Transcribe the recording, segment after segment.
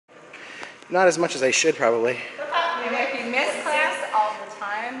Not as much as I should, probably. And if you miss class all the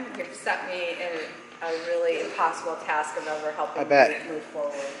time, you've set me in a really impossible task of ever helping you move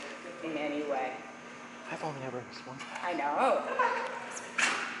forward in any way. I've only ever missed one. I know.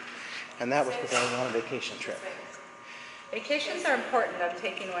 And that was because I was on a vacation trip. Vacations are important. I'm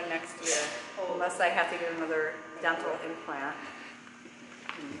taking one next year, unless I have to get another dental implant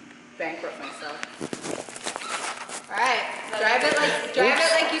and bankrupt myself. All right, drive it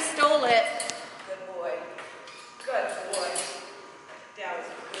like you stole it. Good boy. Good boy. That was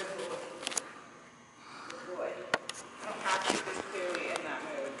a good boy. Good boy. I don't have to be clearly in that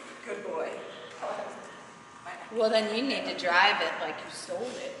mood. Good boy. Well, then you need to drive it like you stole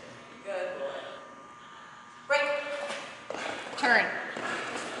it. Good boy. Break. Turn.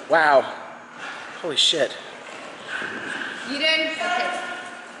 Wow. Holy shit. You didn't? Okay.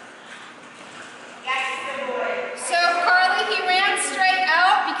 Yes, good boy. So, Carly, he ran straight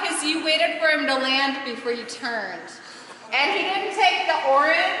out because you waited for him to land before you turned. And he didn't take the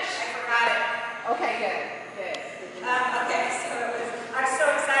orange. I forgot it. Okay, good. Okay, so I'm so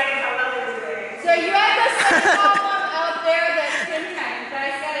excited how well he was doing. So you have this column out there that's impact. You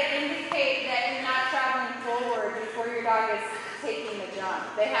guys got to indicate that you're not traveling forward before your dog is taking the jump.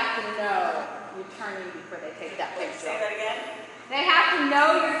 They have to know you're turning before they take that big Say jump. that again. They have to know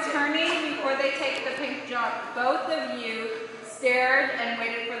you're turning before they take the pink jump. Both of you stared and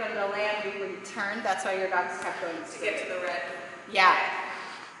waited for them to land before you turned. That's why your dogs kept going To straight. get to the red. Yeah.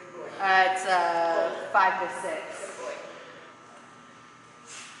 Good boy. It's 5 to 6.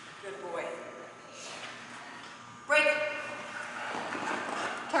 Good boy. Good boy. Break.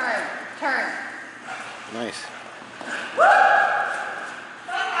 Turn, turn. Nice.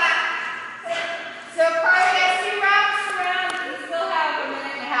 So Carly, as he wraps around, you still have a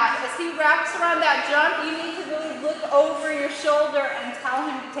minute and a half. As he wraps around that jump, you need to really look over your shoulder and tell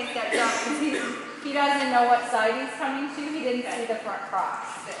him to take that jump because he doesn't know what side he's coming to. He didn't see the front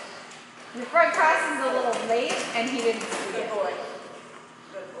cross. The front cross is a little late and he didn't see Good it. boy.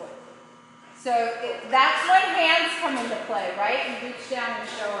 Good boy. So that's when hands come into play, right? You reach down and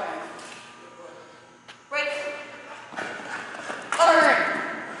show him. Break. Turn,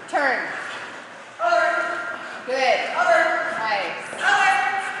 turn. Good. Nice.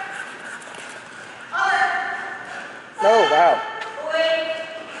 Oh, wow.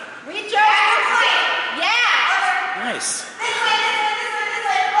 Reach over. Yeah. Nice.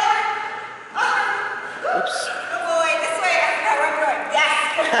 Good Oops. boy. This way. I forgot where I'm going.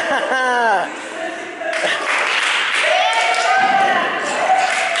 Yes.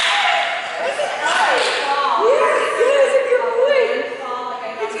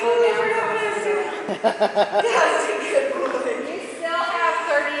 That was a good boy. You still have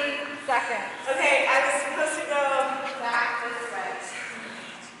 30 seconds. Okay, I was supposed to go Back this way.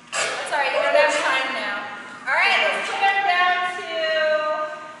 That's all right. You don't have time now. All right. Let's put him down to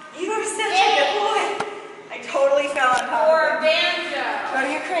You were such a good boy. I totally fell on top of for him. banjo. Go to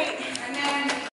your crate. And